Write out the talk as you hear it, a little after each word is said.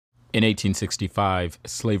In 1865,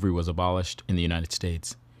 slavery was abolished in the United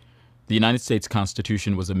States. The United States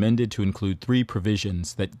Constitution was amended to include 3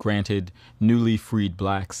 provisions that granted newly freed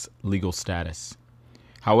blacks legal status.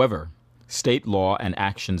 However, state law and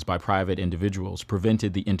actions by private individuals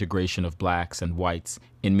prevented the integration of blacks and whites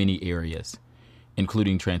in many areas,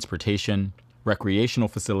 including transportation, recreational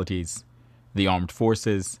facilities, the armed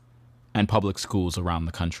forces, and public schools around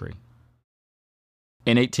the country.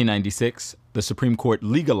 In 1896, the Supreme Court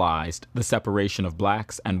legalized the separation of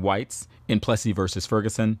blacks and whites in Plessy versus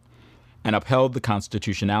Ferguson and upheld the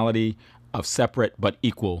constitutionality of separate but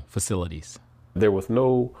equal facilities. There was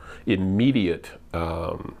no immediate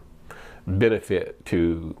benefit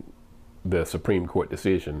to the Supreme Court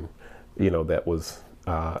decision,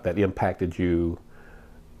 that impacted you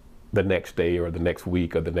the next day or the next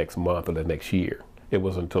week or the next month or the next year. It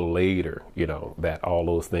was until later, that all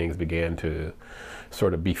those things began to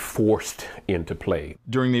sort of be forced into play.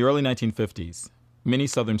 During the early 1950s, many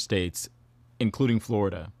southern states, including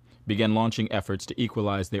Florida, began launching efforts to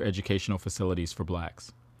equalize their educational facilities for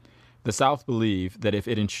blacks. The South believed that if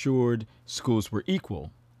it ensured schools were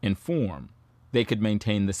equal in form, they could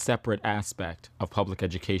maintain the separate aspect of public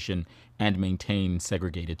education and maintain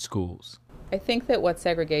segregated schools. I think that what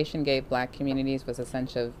segregation gave black communities was a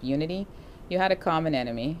sense of unity. You had a common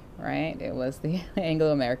enemy, right? It was the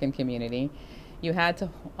Anglo-American community. You had to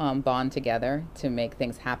bond together to make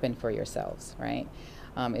things happen for yourselves, right?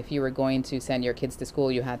 If you were going to send your kids to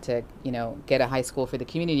school, you had to, get a high school for the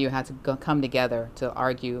community. You had to come together to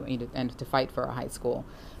argue and to fight for a high school.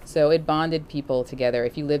 So it bonded people together.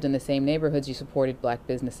 If you lived in the same neighborhoods, you supported black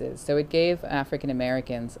businesses. So it gave African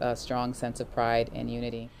Americans a strong sense of pride and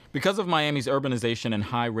unity. Because of Miami's urbanization and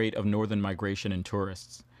high rate of northern migration and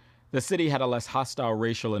tourists, the city had a less hostile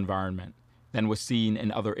racial environment than was seen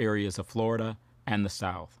in other areas of Florida and the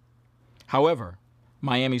South. However,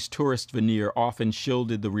 Miami's tourist veneer often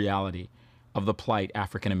shielded the reality of the plight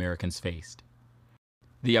African Americans faced.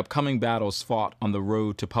 The upcoming battles fought on the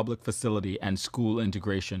road to public facility and school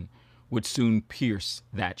integration would soon pierce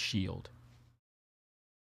that shield.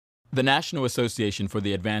 The National Association for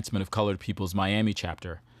the Advancement of Colored People's Miami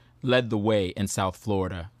chapter led the way in South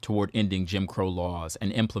Florida toward ending Jim Crow laws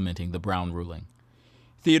and implementing the Brown ruling.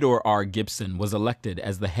 Theodore R. Gibson was elected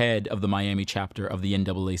as the head of the Miami chapter of the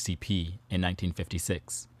NAACP in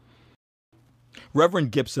 1956.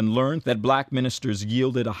 Reverend Gibson learned that black ministers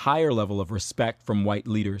yielded a higher level of respect from white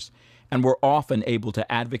leaders and were often able to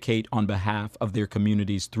advocate on behalf of their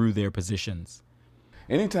communities through their positions.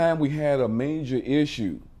 Anytime we had a major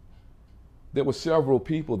issue, there were several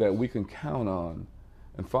people that we can count on,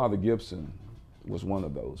 and Father Gibson was one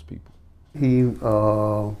of those people. He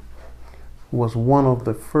was one of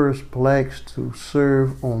the first blacks to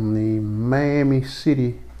serve on the Miami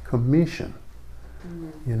City Commission,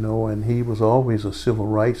 and he was always a civil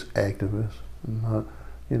rights activist,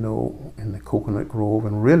 in the Coconut Grove,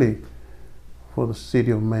 and really for the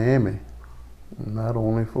city of Miami, not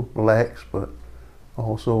only for blacks, but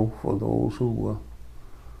also for those who were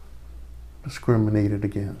discriminated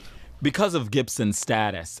against. Because of Gibson's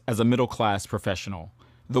status as a middle-class professional,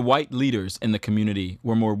 the white leaders in the community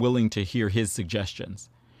were more willing to hear his suggestions.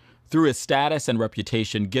 Through his status and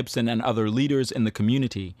reputation, Gibson and other leaders in the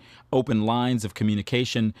community opened lines of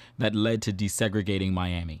communication that led to desegregating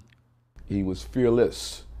Miami. He was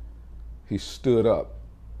fearless. He stood up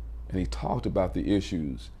and he talked about the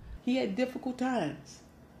issues. He had difficult times.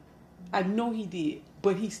 I know he did,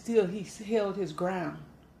 but he held his ground.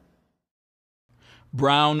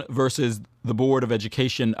 Brown versus the Board of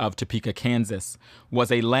Education of Topeka, Kansas, was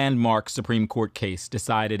a landmark Supreme Court case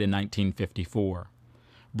decided in 1954.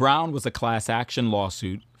 Brown was a class action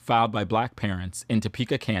lawsuit filed by black parents in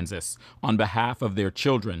Topeka, Kansas, on behalf of their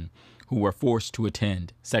children who were forced to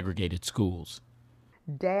attend segregated schools.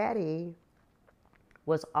 Daddy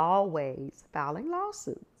was always filing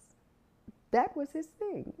lawsuits. That was his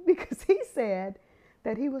thing, because he said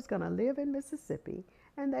that he was going to live in Mississippi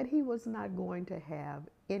and that he was not going to have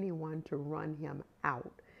anyone to run him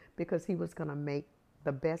out, because he was going to make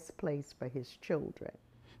the best place for his children.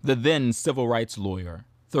 The then civil rights lawyer,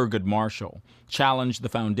 Thurgood Marshall, challenged the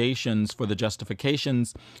foundations for the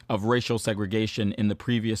justifications of racial segregation in the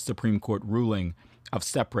previous Supreme Court ruling of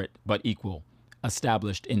separate but equal,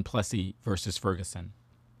 established in Plessy versus Ferguson.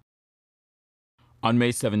 On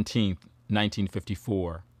May 17,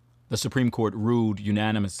 1954, the Supreme Court ruled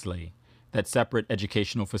unanimously that separate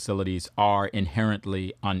educational facilities are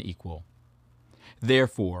inherently unequal.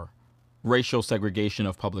 Therefore, racial segregation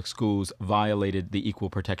of public schools violated the Equal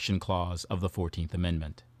Protection Clause of the 14th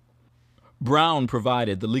Amendment. Brown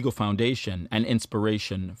provided the legal foundation and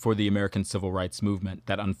inspiration for the American civil rights movement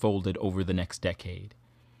that unfolded over the next decade.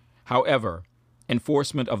 However,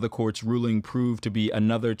 enforcement of the court's ruling proved to be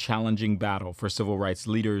another challenging battle for civil rights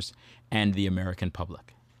leaders and the American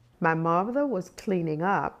public. My mother was cleaning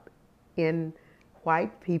up in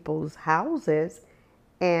white people's houses,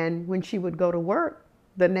 and when she would go to work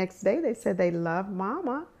the next day, they said they loved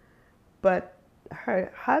Mama, but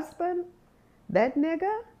her husband, that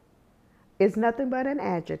nigga, is nothing but an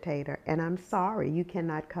agitator, and I'm sorry, you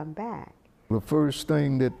cannot come back. The first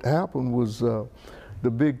thing that happened was the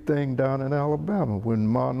big thing down in Alabama when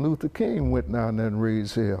Martin Luther King went down there and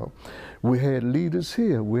raised hell. We had leaders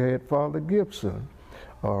here. We had Father Gibson.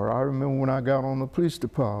 I remember when I got on the police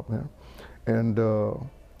department, and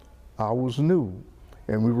I was new,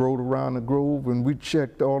 and we rode around the Grove and we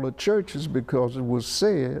checked all the churches because it was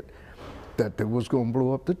said that they was going to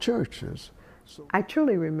blow up the churches. I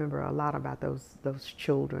truly remember a lot about those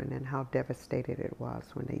children and how devastated it was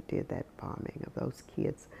when they did that bombing of those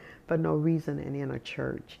kids for no reason and in a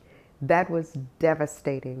church. That was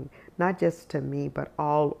devastating, not just to me, but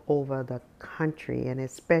all over the country, and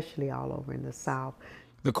especially all over in the South.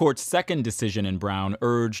 The court's second decision in Brown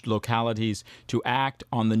urged localities to act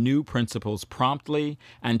on the new principles promptly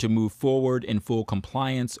and to move forward in full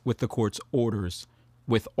compliance with the court's orders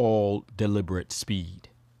with all deliberate speed.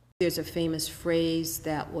 There's a famous phrase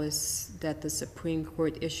that the Supreme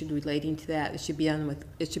Court issued relating to that. It should be done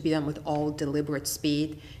with all deliberate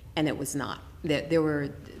speed, and it was not. There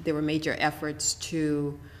were major efforts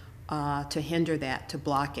to hinder that, to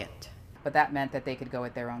block it. But that meant that they could go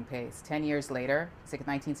at their own pace. 10 years later,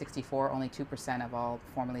 1964, only 2% of all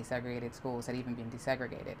formerly segregated schools had even been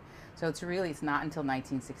desegregated. So it's not until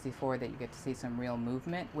 1964 that you get to see some real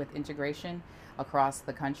movement with integration across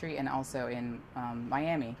the country and also in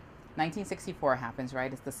Miami. 1964 happens,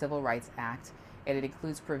 right? It's the Civil Rights Act, and it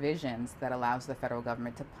includes provisions that allows the federal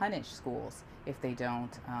government to punish schools if they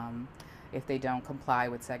don't comply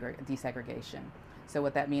with desegregation. So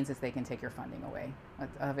what that means is they can take your funding away.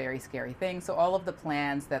 That's a very scary thing. So all of the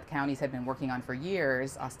plans that counties had been working on for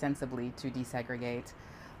years, ostensibly to desegregate,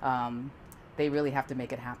 they really have to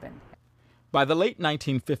make it happen. By the late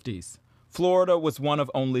 1950s, Florida was one of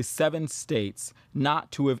only 7 states not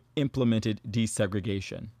to have implemented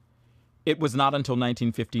desegregation. It was not until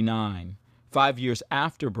 1959, 5 years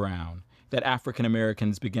after Brown, that African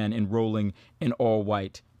Americans began enrolling in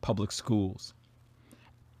all-white public schools.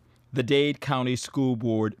 The Dade County School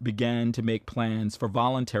Board began to make plans for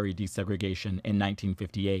voluntary desegregation in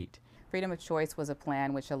 1958. Freedom of choice was a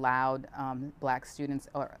plan which allowed black students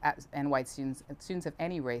and white students of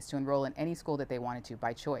any race to enroll in any school that they wanted to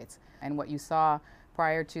by choice. And what you saw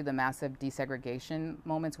prior to the massive desegregation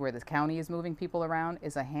moments where the county is moving people around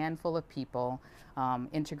is a handful of people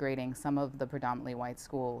integrating some of the predominantly white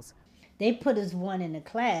schools. They put us one in the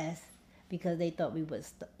class because they thought we would,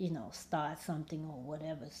 start something or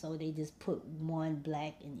whatever. So they just put one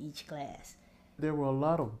black in each class. There were a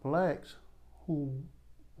lot of blacks who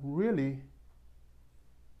really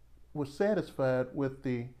were satisfied with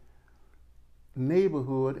the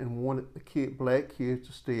neighborhood and wanted the black kids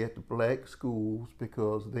to stay at the black schools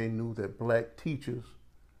because they knew that black teachers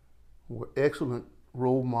were excellent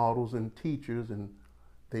role models and teachers, and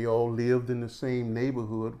they all lived in the same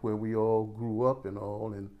neighborhood where we all grew up and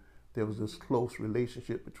all, and there was this close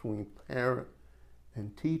relationship between parent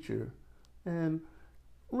and teacher, and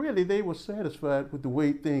really they were satisfied with the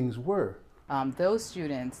way things were. Those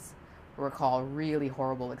students recall really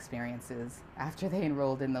horrible experiences after they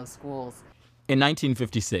enrolled in those schools. In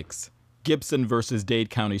 1956, Gibson versus Dade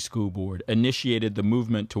County School Board initiated the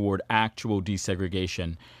movement toward actual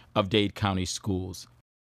desegregation of Dade County schools.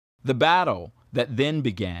 The battle that then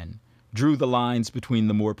began drew the lines between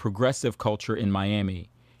the more progressive culture in Miami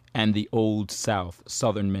and the old South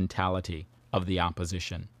Southern mentality of the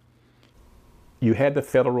opposition. You had the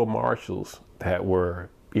federal marshals that were,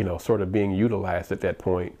 sort of being utilized at that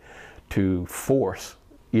point to force,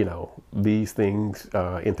 these things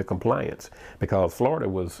into compliance, because Florida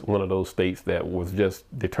was one of those states that was just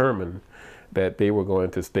determined that they were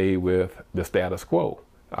going to stay with the status quo,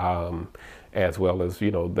 as well as,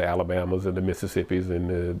 the Alabamas and the Mississippis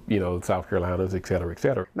and the, South Carolinas, et cetera, et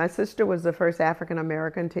cetera. My sister was the first African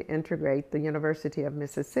American to integrate the University of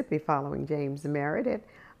Mississippi following James Meredith.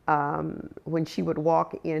 When she would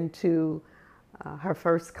walk into her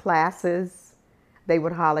first classes, they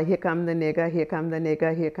would holler, "Here come the nigger, here come the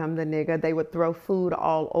nigger, here come the nigger." They would throw food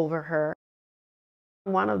all over her.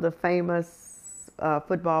 One of the famous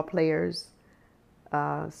football players'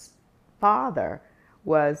 father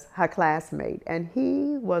was her classmate, and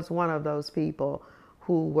he was one of those people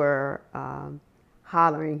who were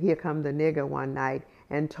hollering, "Here come the nigger," one night,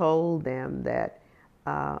 and told them that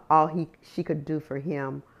all she could do for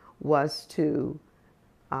him was to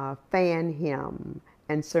fan him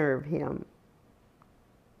and serve him.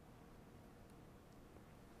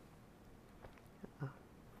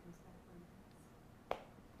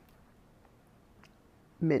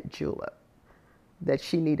 Mint julep, that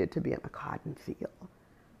she needed to be in a cotton field.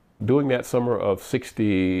 During that summer of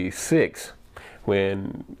 '66,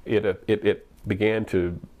 when it began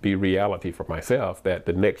to be reality for myself that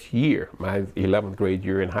the next year, my 11th grade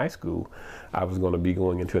year in high school, I was going to be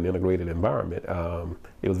going into an integrated environment.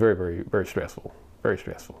 It was very, very, very stressful, very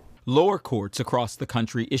stressful. Lower courts across the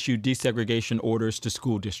country issued desegregation orders to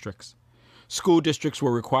school districts. School districts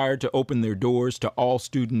were required to open their doors to all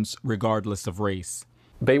students regardless of race.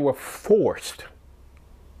 They were forced.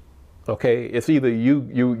 Okay, it's either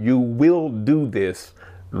you will do this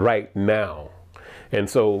right now, and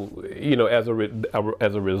so as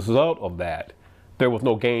a result of that, there was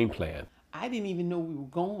no game plan. I didn't even know we were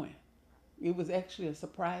going. It was actually a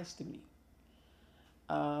surprise to me.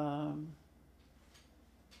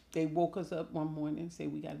 They woke us up one morning and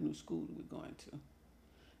said, "We got a new school that we're going to."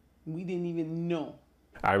 We didn't even know.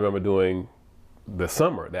 I remember during the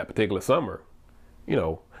summer, that particular summer,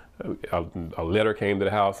 a letter came to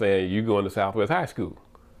the house saying, "You going to Southwest High School."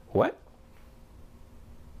 What?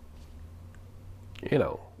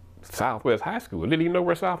 Southwest High School. I didn't even know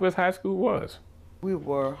where Southwest High School was. We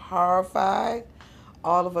were horrified.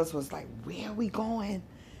 All of us was like, "Where are we going?"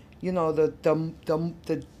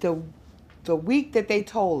 The week that they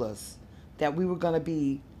told us that we were going to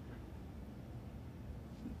be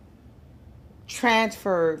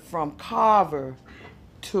transferred from Carver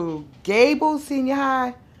to Gable Senior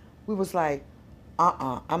High, we was like,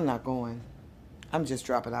 I'm not going. I'm just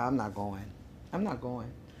dropping out. I'm not going. I'm not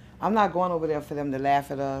going. I'm not going over there for them to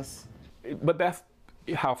laugh at us. But that's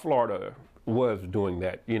how Florida was during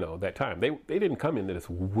that, that time. They didn't come into this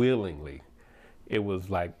willingly. It was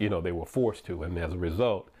like, they were forced to, and as a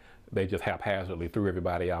result, they just haphazardly threw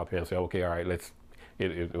everybody out there and said, "Okay, all right,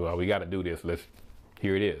 well, we got to do this.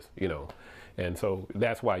 Here it is, And so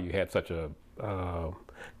that's why you had such a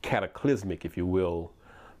cataclysmic, if you will,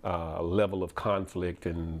 level of conflict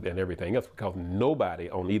and everything else, because nobody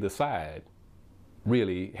on either side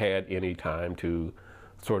really had any time to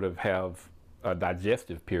sort of have a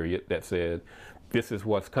digestive period that said, this is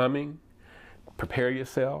what's coming, prepare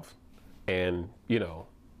yourself, and,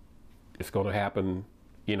 it's going to happen,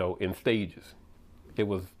 in stages. It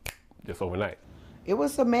was just overnight. It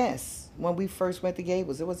was a mess when we first went to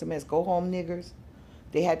Gables. It was a mess. Go home, niggers.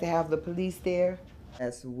 They had to have the police there.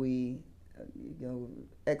 As we,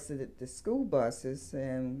 exited the school buses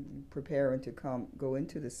and preparing to go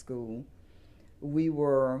into the school, we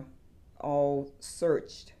were all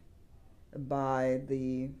searched by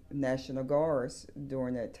the National Guards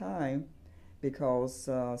during that time because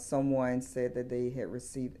someone said that they had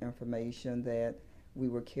received information that we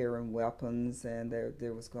were carrying weapons and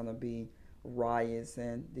there was going to be riots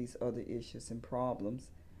and these other issues and problems.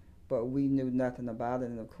 But we knew nothing about it,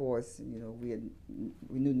 and of course, we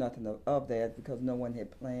knew nothing of that because no one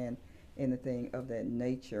had planned anything of that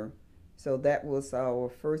nature. So that was our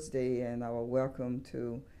first day and our welcome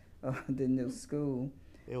to the new school.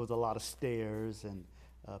 It was a lot of stares and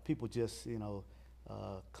people just,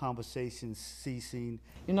 conversations ceasing.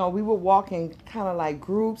 We were walking kind of like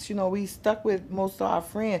groups. We stuck with most of our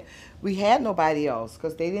friends. We had nobody else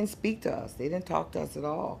because they didn't speak to us. They didn't talk to us at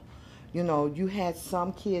all. You had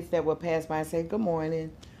some kids that would pass by and say good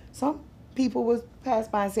morning. Some people would pass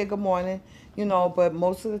by and say good morning, but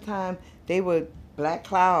most of the time they were black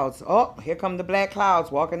clouds. Oh, here come the black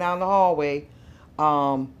clouds walking down the hallway.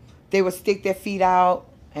 They would stick their feet out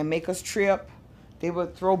and make us trip. They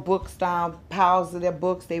would throw books down, piles of their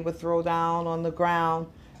books they would throw down on the ground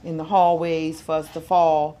in the hallways for us to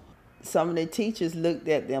fall. Some of the teachers looked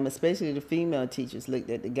at them, especially the female teachers,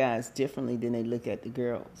 looked at the guys differently than they look at the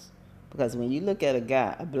girls. Because when you look at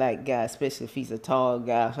a black guy, especially if he's a tall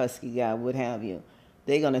guy, husky guy, what have you,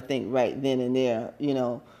 they're going to think right then and there,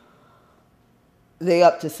 they're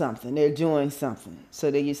up to something, they're doing something.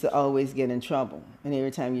 So they used to always get in trouble. And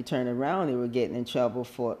every time you turn around, they were getting in trouble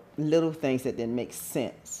for little things that didn't make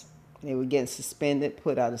sense. They were getting suspended,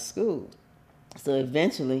 put out of school. So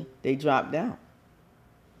eventually, they dropped out.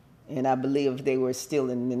 And I believe if they were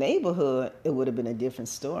still in the neighborhood, it would have been a different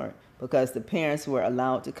story because the parents were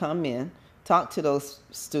allowed to come in, talk to those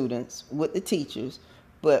students with the teachers.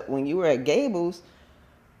 But when you were at Gables,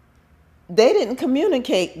 they didn't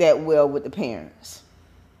communicate that well with the parents.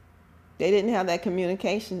 They didn't have that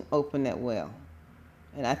communication open that well.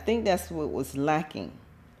 And I think that's what was lacking.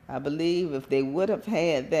 I believe if they would have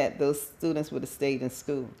had that, those students would have stayed in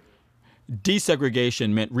school.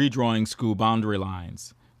 Desegregation meant redrawing school boundary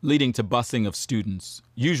lines, leading to busing of students,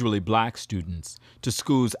 usually black students, to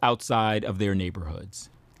schools outside of their neighborhoods.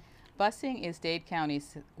 Busing is Dade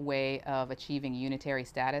County's way of achieving unitary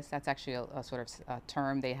status. That's actually a sort of a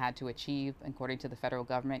term they had to achieve according to the federal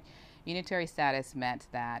government. Unitary status meant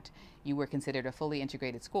that you were considered a fully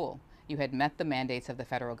integrated school. You had met the mandates of the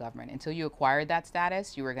federal government. Until you acquired that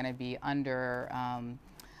status, you were going to be under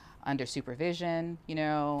supervision. You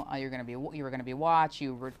know, you were going to be watched.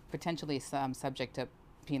 You were potentially subject to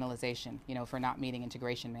penalization, you know, for not meeting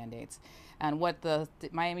integration mandates. And what the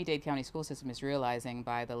Miami-Dade County school system is realizing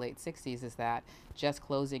by the late 60s is that just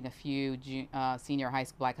closing a few senior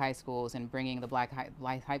black high schools and bringing the black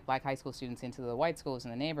high school students into the white schools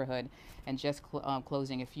in the neighborhood, and just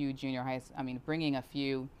closing a few bringing a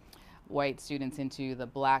few white students into the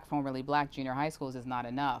formerly black junior high schools is not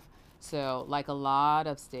enough. So like a lot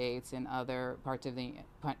of states in other parts of the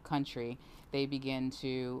country, they begin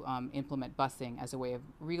to implement busing as a way of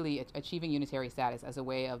really achieving unitary status, as a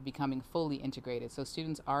way of becoming fully integrated. So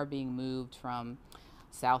students are being moved from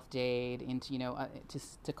South Dade into,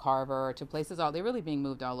 to Carver, to places. They're really being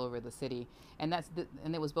moved all over the city. And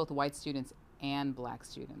and it was both white students and black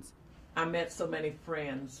students. I met so many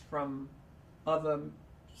friends from other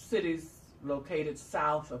cities located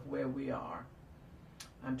south of where we are.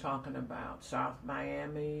 I'm talking about South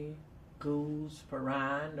Miami, Goose,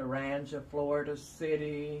 Perrine, Naranja, Florida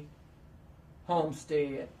City,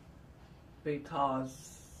 Homestead,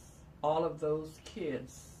 because all of those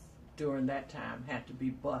kids during that time had to be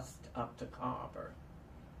bused up to Carver.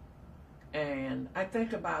 And I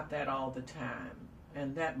think about that all the time,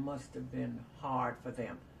 and that must have been hard for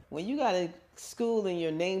them. When you got a school in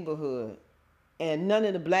your neighborhood and none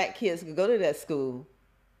of the black kids could go to that school,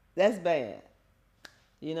 that's bad.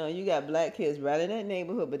 You know, you got black kids right in that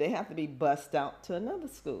neighborhood, but they have to be bused out to another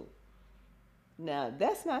school. Now,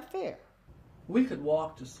 that's not fair. We could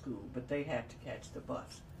walk to school, but they had to catch the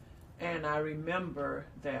bus. And I remember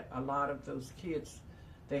that a lot of those kids,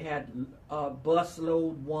 they had bus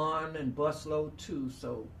load 1 and bus load 2.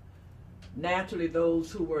 So naturally,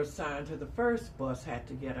 those who were assigned to the first bus had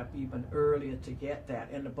to get up even earlier to get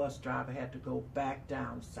that. And the bus driver had to go back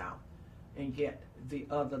down south and get the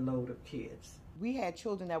other load of kids. We had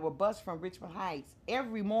children that were bused from Richmond Heights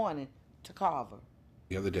every morning to Carver.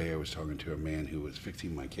 The other day I was talking to a man who was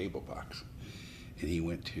fixing my cable box, and he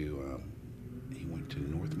went to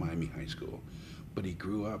North Miami High School, but he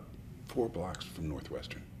grew up 4 blocks from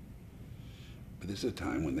Northwestern. But this is a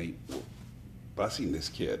time when they were busing this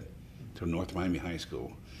kid to North Miami High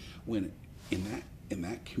School, when in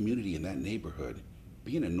that community, in that neighborhood,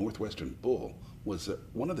 being a Northwestern Bull was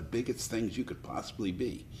one of the biggest things you could possibly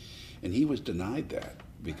be. And he was denied that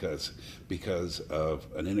because of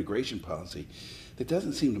an integration policy that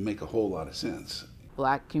doesn't seem to make a whole lot of sense.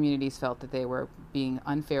 Black communities felt that they were being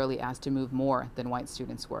unfairly asked to move more than white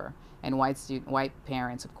students were. And white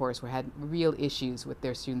parents, of course, had real issues with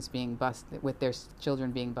their students being bused, with their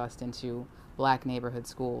children being bused into black neighborhood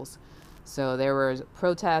schools. So there were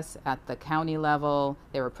protests at the county level,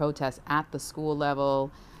 there were protests at the school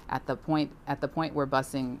level. At the point where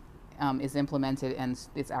busing is implemented and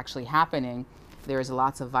it's actually happening, there is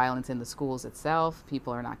lots of violence in the schools itself.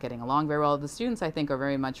 People are not getting along very well. The students, I think, are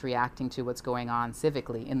very much reacting to what's going on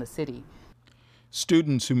civically in the city.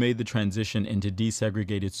 Students who made the transition into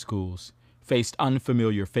desegregated schools faced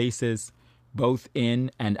unfamiliar faces, both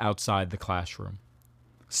in and outside the classroom.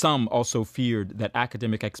 Some also feared that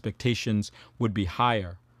academic expectations would be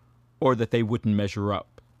higher, or that they wouldn't measure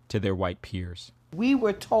up to their white peers. We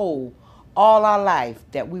were told all our life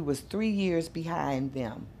that we was 3 years behind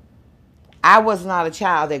them. I was not a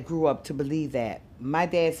child that grew up to believe that. My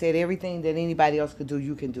dad said everything that anybody else could do,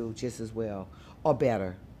 you can do just as well or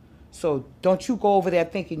better. So don't you go over there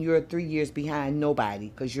thinking you're 3 years behind nobody,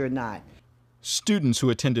 because you're not. Students who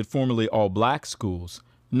attended formerly all-black schools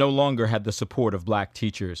no longer had the support of black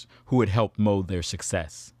teachers who would help mold their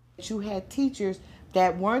success. You had teachers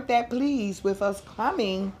that weren't that pleased with us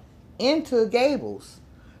coming into Gables.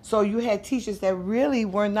 So you had teachers that really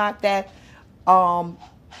were not that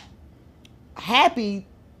happy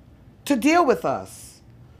to deal with us.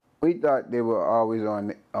 We thought they were always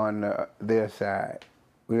on their side.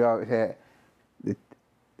 We always had the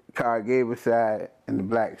Carl Gable side and the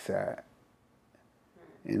black side.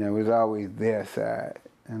 And it was always their side,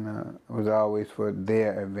 and it was always for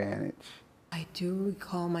their advantage. I do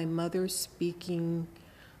recall my mother speaking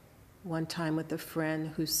one time with a friend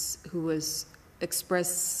who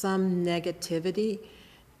expressed some negativity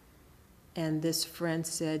And this friend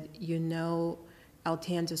said, you know,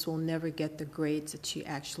 Altantis will never get the grades that she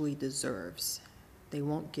actually deserves. They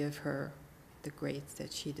won't give her the grades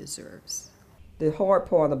that she deserves. The hard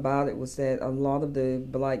part about it was that a lot of the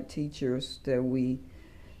black teachers that we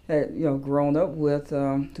had, grown up with,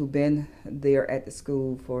 who've been there at the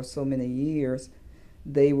school for so many years,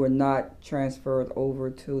 they were not transferred over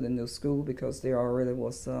to the new school because there already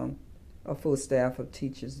was a full staff of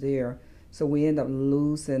teachers there. So we ended up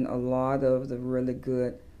losing a lot of the really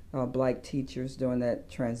good black teachers during that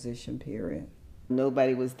transition period.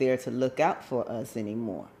 Nobody was there to look out for us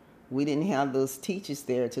anymore. We didn't have those teachers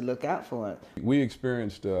there to look out for us. We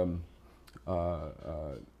experienced an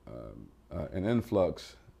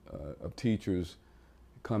influx of teachers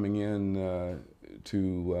coming in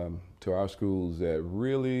to our schools that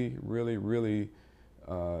really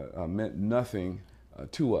meant nothing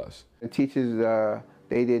to us. The teachers,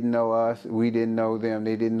 they didn't know us, we didn't know them,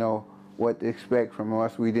 they didn't know what to expect from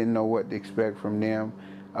us, we didn't know what to expect from them.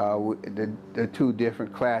 The two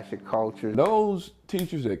different classic cultures. Those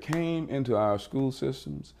teachers that came into our school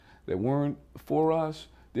systems that weren't for us,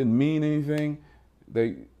 didn't mean anything,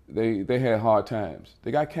 they had hard times.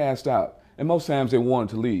 They got cast out, and most times they wanted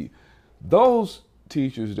to leave. Those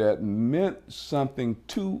teachers that meant something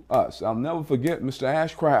to us, I'll never forget Mr.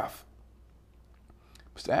 Ashcraft.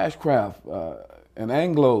 Mr. Ashcraft, an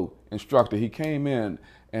Anglo instructor, he came in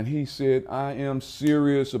and he said, I am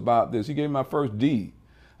serious about this. He gave me my first D.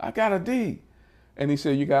 I got a D. And he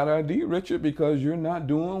said, you got a D, Richard, because you're not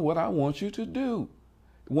doing what I want you to do.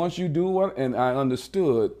 Once you do what, and I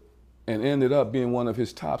understood and ended up being one of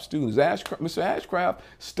his top students. Mr. Ashcraft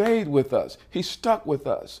stayed with us. He stuck with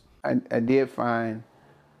us. I did find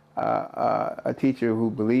a teacher who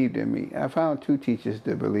believed in me. I found two teachers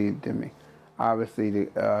that believed in me. Obviously,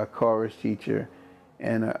 the chorus teacher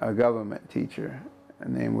and a government teacher. Her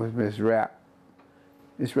name was Miss Rapp.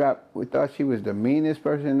 Miss Rapp, we thought she was the meanest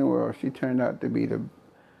person in the world. She turned out to be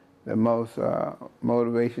the most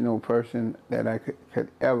motivational person that I could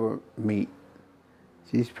ever meet.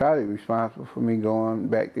 She's probably responsible for me going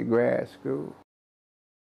back to grad school.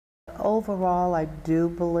 Overall, I do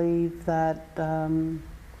believe that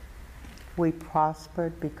we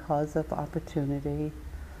prospered because of opportunity,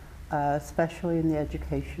 especially in the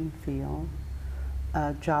education field.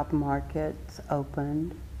 Job markets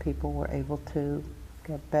opened. People were able to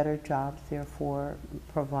get better jobs, therefore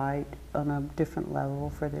provide on a different level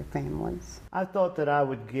for their families. I thought that I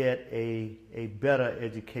would get a better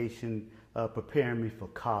education preparing me for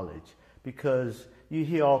college, because you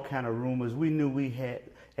hear all kind of rumors. We knew we had,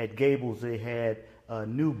 at Gables they had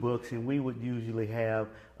new books, and we would usually have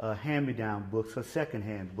hand-me-down books or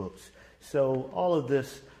second-hand books. So all of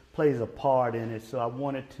this plays a part in it. So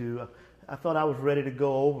I thought I was ready to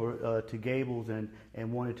go over to Gables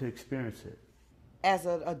and wanted to experience it. As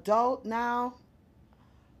an adult now,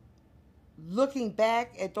 looking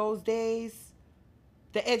back at those days,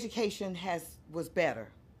 the education was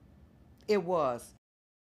better. It was.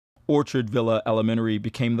 Orchard Villa Elementary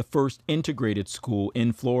became the first integrated school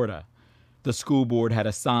in Florida. The school board had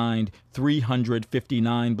assigned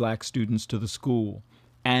 359 black students to the school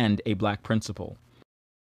and a black principal.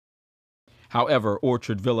 However,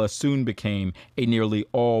 Orchard Villa soon became a nearly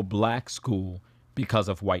all-black school because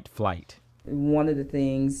of white flight. One of the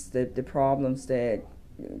things, the problems that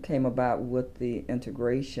came about with the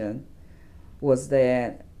integration was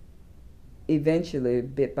that eventually,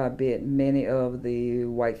 bit by bit, many of the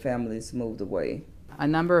white families moved away. A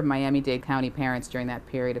number of Miami-Dade County parents during that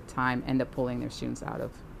period of time end up pulling their students out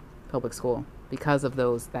of public school because of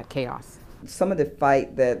that chaos. Some of the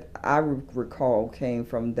fight that I recall came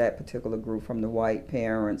from that particular group, from the white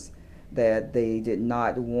parents, that they did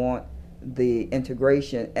not want the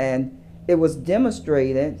integration. And it was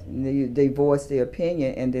demonstrated, they voiced their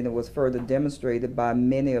opinion, and then it was further demonstrated by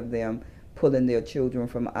many of them pulling their children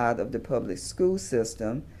from out of the public school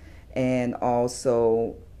system, and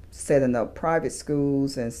also setting up private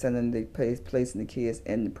schools and placing the kids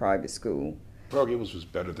in the private school. Coral Gables was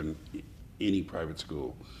better than any private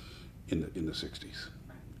school in the 60s.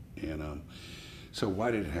 And so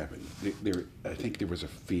why did it happen? I think there was a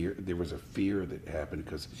fear that happened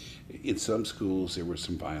because in some schools there was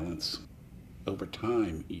some violence. Over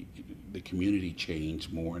time, the community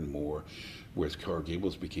changed more and more, whereas Coral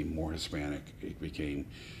Gables became more Hispanic. It became,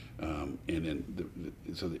 and then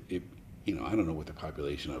I don't know what the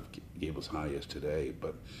population of Gables High is today,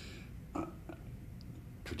 but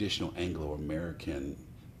traditional Anglo-American,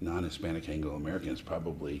 non-Hispanic Anglo-American is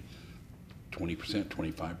probably 20%,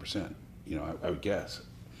 25%. I would guess.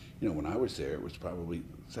 When I was there, it was probably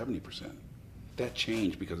 70%. That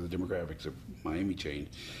changed because the demographics of Miami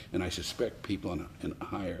changed, and I suspect people in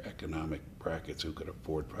higher economic brackets who could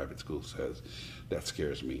afford private schools says, that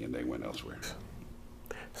scares me, and they went elsewhere.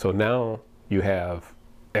 So now you have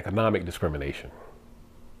economic discrimination.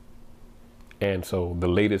 And so the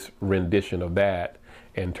latest rendition of that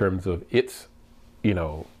in terms of its,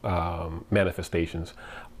 manifestations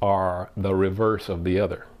are the reverse of the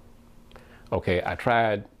other. Okay, I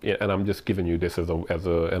tried, and I'm just giving you this as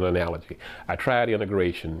an analogy. I tried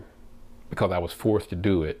integration because I was forced to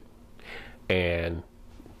do it, and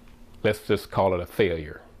let's just call it a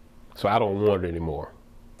failure. So I don't want it anymore.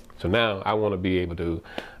 So now I want to be able to,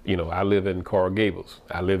 I live in Coral Gables,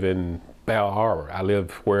 I live in Bal Harbor, I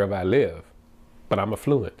live wherever I live, but I'm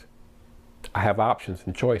affluent. I have options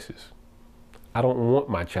and choices. I don't want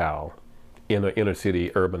my child in an inner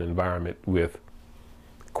city urban environment with,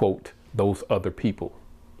 quote, those other people.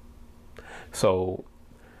 So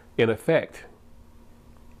in effect,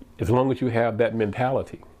 as long as you have that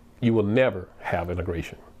mentality, you will never have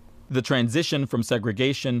integration. The transition from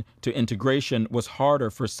segregation to integration was harder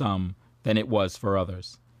for some than it was for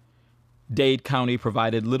others. Dade County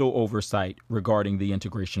provided little oversight regarding the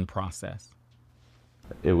integration process.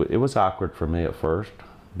 It was awkward for me at first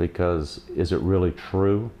because is it really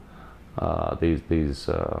true? These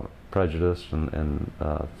prejudice and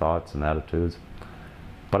thoughts and attitudes,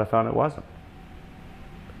 but I found it wasn't.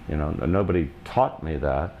 Nobody taught me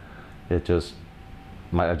that. I just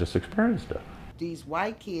experienced it. These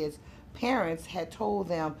white kids' parents had told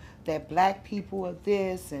them that black people are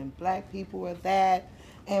this and black people are that,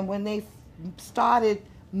 and when they started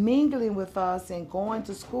mingling with us and going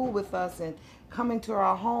to school with us and coming to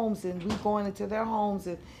our homes and we going into their homes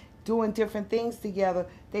and doing different things together,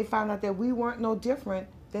 they found out that we weren't no different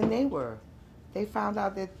than they were. They found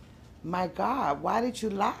out that, my God, why did you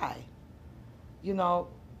lie?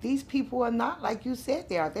 These people are not like you said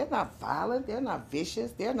they are. They're not violent, they're not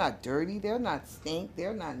vicious, they're not dirty, they're not stink,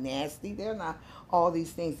 they're not nasty, they're not all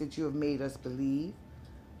these things that you have made us believe.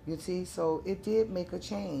 You see, so it did make a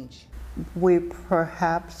change. We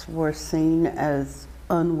perhaps were seen as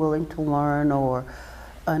unwilling to learn or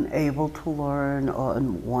unable to learn or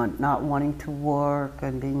not wanting to work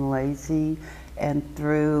and being lazy. And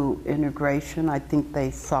through integration, I think they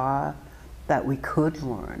saw that we could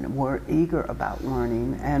learn and were eager about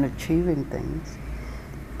learning and achieving things.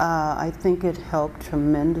 I think it helped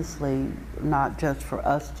tremendously, not just for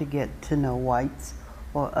us to get to know whites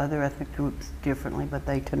or other ethnic groups differently, but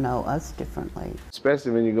they to know us differently.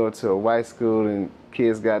 Especially when you go to a white school and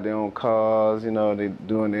kids got their own cars, they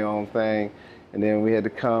doing their own thing, and then we had to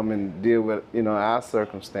come and deal with, our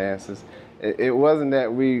circumstances. It wasn't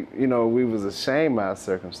that we was ashamed of our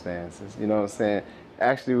circumstances, you know what I'm saying?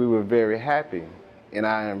 Actually, we were very happy in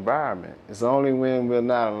our environment. It's only when we're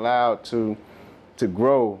not allowed to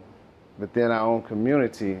grow within our own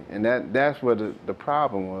community, and that's what the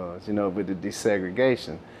problem was, with the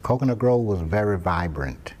desegregation. Coconut Grove was very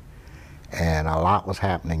vibrant, and a lot was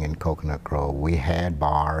happening in Coconut Grove. We had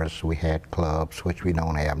bars, we had clubs, which we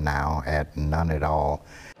don't have now, none at all.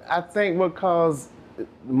 I think what caused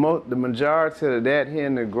the majority of that here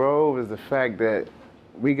in the Grove is the fact that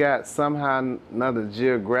we got somehow another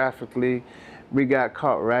geographically, we got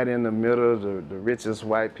caught right in the middle of the richest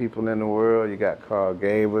white people in the world. You got Coral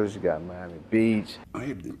Gables, you got Miami Beach. I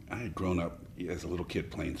had grown up as a little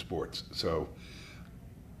kid playing sports, so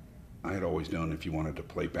I had always known if you wanted to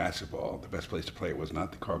play basketball, the best place to play it was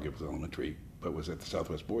not the Coral Gables Elementary, but was at the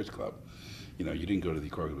Southwest Boys Club. You didn't go to the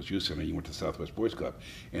Coral Gables Youth Center, you went to the Southwest Boys Club,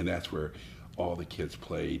 and that's where all the kids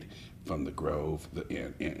played from the Grove,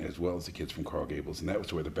 and as well as the kids from Coral Gables, and that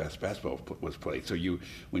was where the best basketball was played. So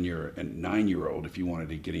when you're a 9-year-old, if you wanted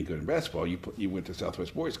to get any good in basketball, you went to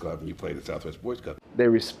Southwest Boys Club and you played at Southwest Boys Club. They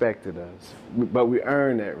respected us, but we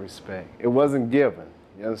earned that respect. It wasn't given,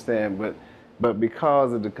 you understand? But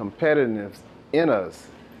because of the competitiveness in us,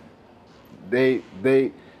 they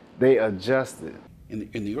adjusted.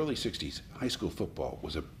 In the early 60s, high school football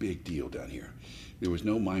was a big deal down here. There was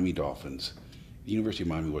no Miami Dolphins. The University of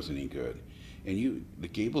Miami wasn't any good. And the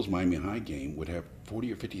Gables Miami High game would have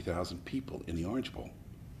 40 or 50,000 people in the Orange Bowl.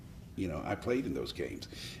 I played in those games.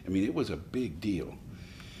 I mean, it was a big deal.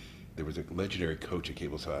 There was a legendary coach at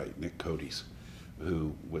Gables High, Nick Cody's,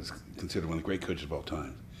 who was considered one of the great coaches of all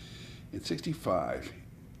time. In 65,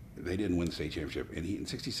 they didn't win the state championship. And in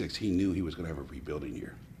 66, he knew he was going to have a rebuilding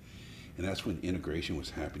year. And that's when integration was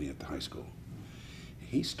happening at the high school.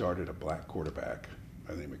 He started a black quarterback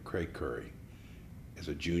by the name of Craig Curry as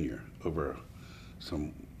a junior over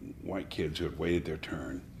some white kids who had waited their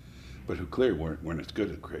turn, but who clearly weren't as good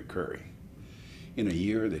as Craig Curry. In a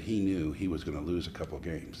year that he knew he was going to lose a couple of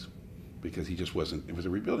games, because he just wasn't, it was a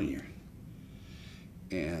rebuilding year.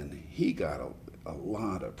 And he got a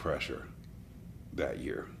lot of pressure that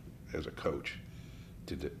year as a coach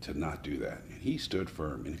to not do that. And he stood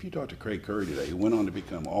firm. And if you talk to Craig Curry today, who went on to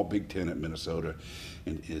become all Big Ten at Minnesota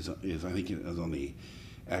and is I think is on the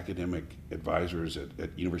academic advisors at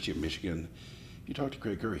University of Michigan. If you talk to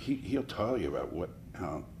Craig Curry, he'll tell you about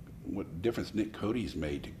what difference Nick Cody's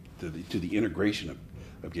made to the integration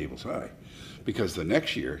of Gables High. Because the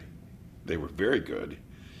next year, they were very good,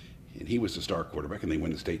 and he was the star quarterback, and they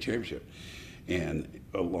won the state championship. And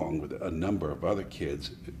along with a number of other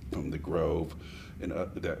kids from the Grove and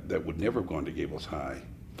that would never have gone to Gables High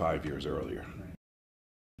 5 years earlier.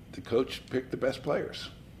 The coach picked the best players.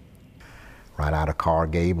 Right out of Coral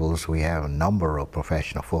Gables, we have a number of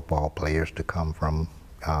professional football players to come from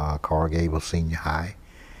Coral Gables Senior High.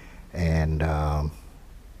 And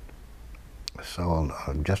so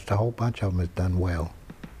just a whole bunch of them has done well.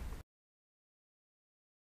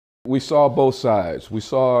 We saw both sides. We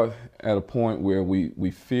saw at a point where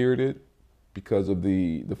we feared it because of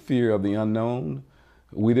the fear of the unknown.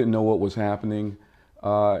 We didn't know what was happening.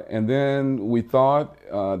 And then we thought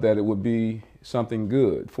that it would be something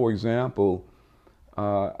good. For example,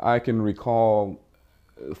 I can recall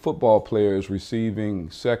football players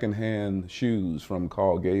receiving secondhand shoes from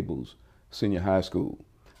Coral Gables Senior High School.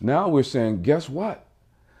 Now we're saying, guess what?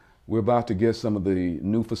 We're about to get some of the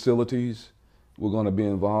new facilities. We're going to be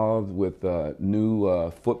involved with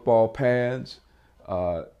new football pads.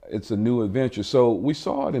 It's a new adventure. So we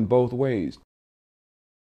saw it in both ways.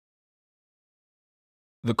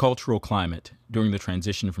 The cultural climate during the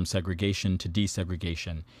transition from segregation to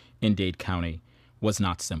desegregation in Dade County was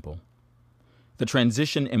not simple. The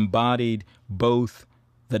transition embodied both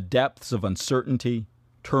the depths of uncertainty,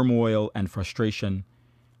 turmoil, and frustration,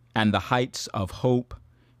 and the heights of hope,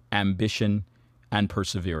 ambition, and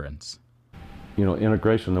perseverance. You know,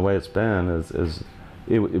 integration, the way it's been,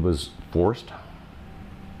 it was forced.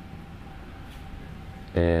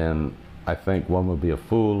 And I think one would be a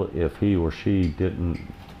fool if he or she didn't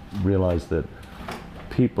realize that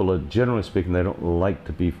people, generally speaking, they don't like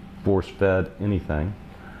to be force-fed anything.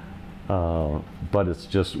 But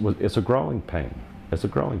it's a growing pain. It's a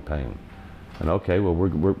growing pain. And okay, well,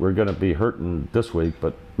 we're going to be hurting this week,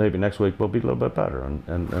 but maybe next week we'll be a little bit better,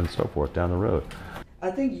 and so forth down the road.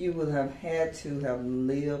 I think you would have had to have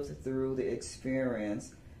lived through the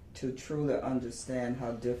experience to truly understand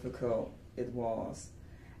how difficult it was.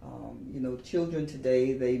 You know, children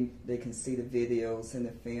today, they can see the videos and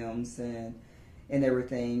the films and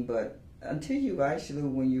everything, but until you actually,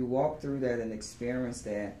 when you walk through that and experience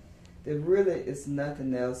that, there really is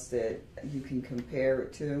nothing else that you can compare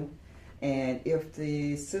it to. And if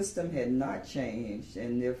the system had not changed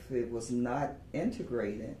and if it was not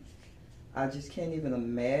integrated, I just can't even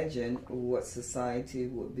imagine what society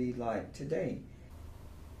would be like today.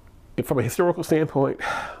 From a historical standpoint,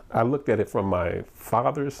 I looked at it from my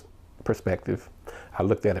father's perspective. I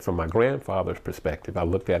looked at it from my grandfather's perspective. I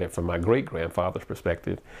looked at it from my great-grandfather's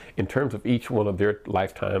perspective in terms of each one of their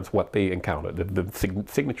lifetimes, what they encountered, the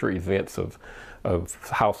signature events of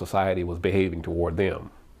how society was behaving toward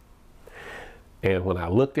them. And when I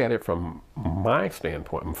looked at it from my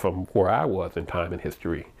standpoint, from where I was in time and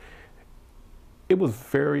history, it was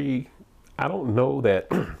very, I don't know that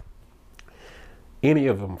any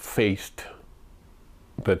of them faced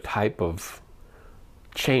the type of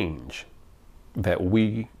change that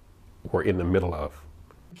we were in the middle of.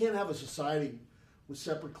 You can't have a society with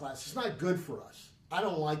separate classes. It's not good for us. I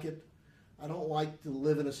don't like it. I don't like to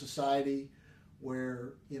live in a society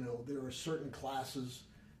where, you know, there are certain classes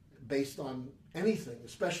based on anything,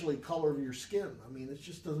 especially color of your skin. I mean, it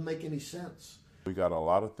just doesn't make any sense. We got a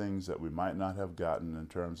lot of things that we might not have gotten in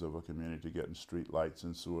terms of a community getting street lights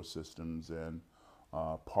and sewer systems and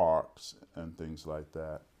parks and things like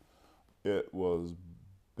that. It was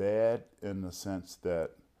bad in the sense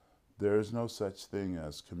that there is no such thing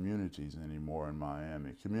as communities anymore in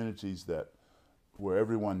Miami. Communities where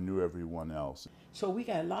everyone knew everyone else. So we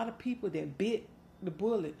got a lot of people that bit the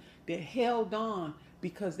bullet, that held on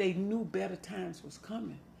because they knew better times was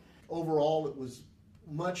coming. Overall, it was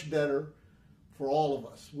much better for all of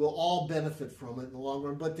us. We'll all benefit from it in the long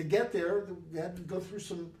run. But to get there, we had to go through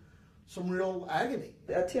some real agony.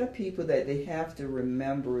 I tell people that they have to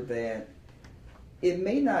remember that it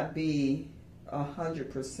may not be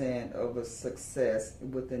 100% of a success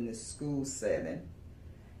within the school setting,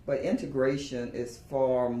 but integration is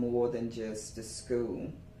far more than just the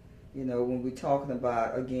school. You know, when we're talking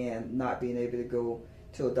about, again, not being able to go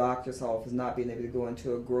to a doctor's office, not being able to go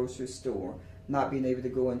into a grocery store, not being able to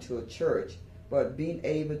go into a church, but being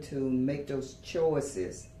able to make those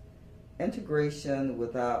choices integration,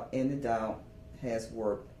 without any doubt, has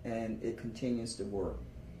worked, and it continues to work.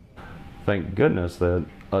 Thank goodness that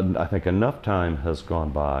I think enough time has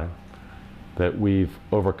gone by that we've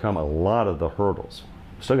overcome a lot of the hurdles.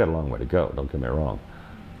 Still got a long way to go, don't get me wrong.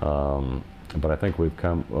 But I think we've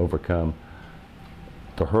overcome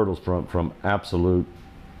the hurdles from absolute,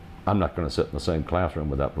 I'm not going to sit in the same classroom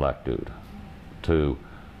with that black dude, to,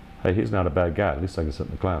 hey, he's not a bad guy, at least I can sit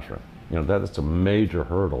in the classroom. You know, that's a major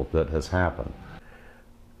hurdle that has happened.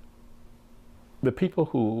 The people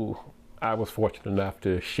who I was fortunate enough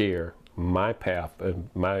to share my path and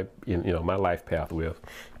my life path with,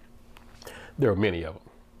 there are many of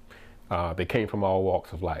them. They came from all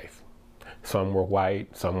walks of life. Some were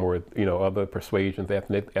white, some were, other persuasions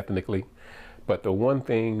ethnically. But the one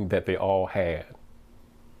thing that they all had,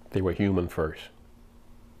 they were human first.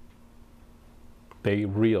 They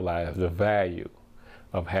realized the value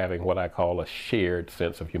of having what I call a shared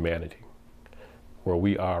sense of humanity, where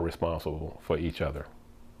we are responsible for each other.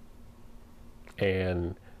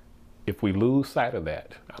 And if we lose sight of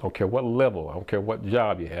that, I don't care what level, I don't care what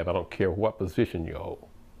job you have, I don't care what position you hold.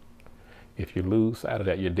 If you lose sight of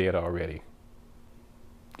that, you're dead already.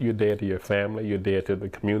 You're dead to your family, you're dead to the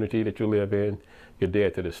community that you live in, you're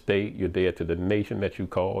dead to the state, you're dead to the nation that you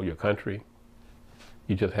call your country.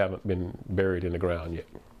 You just haven't been buried in the ground yet.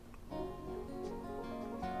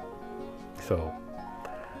 So,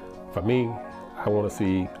 for me, I want to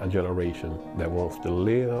see a generation that wants to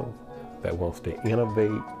live, that wants to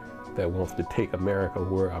innovate, that wants to take America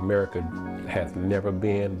where America has never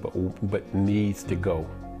been but needs to go.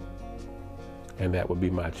 And that would be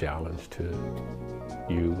my challenge to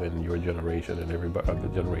you and your generation and every other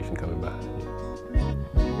generation coming by.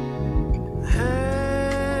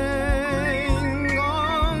 Hang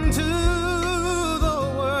on to the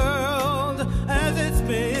world as it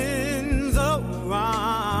spins around.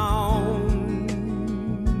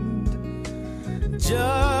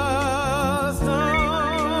 Just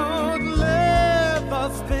don't let the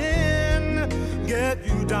spin get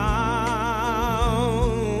you down.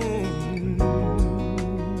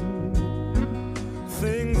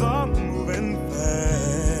 Things are moving fast.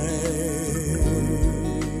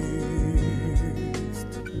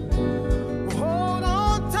 Hold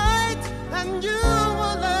on tight and you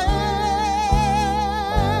will last.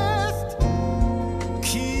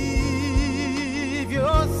 Keep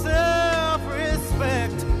your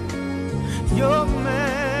self-respect, your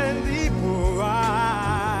manly pride.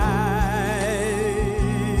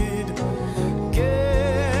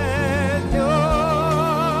 Get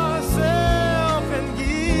yourself in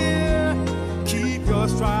gear, keep your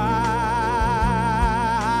stride.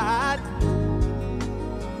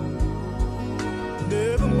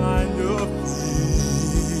 Never mind your fears.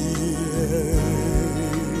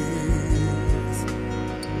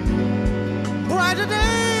 Brighter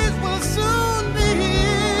days will soon be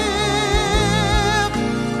here.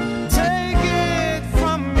 Take it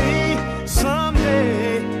from me,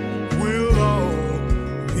 someday we'll all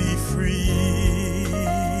be free.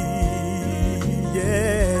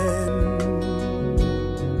 Yeah.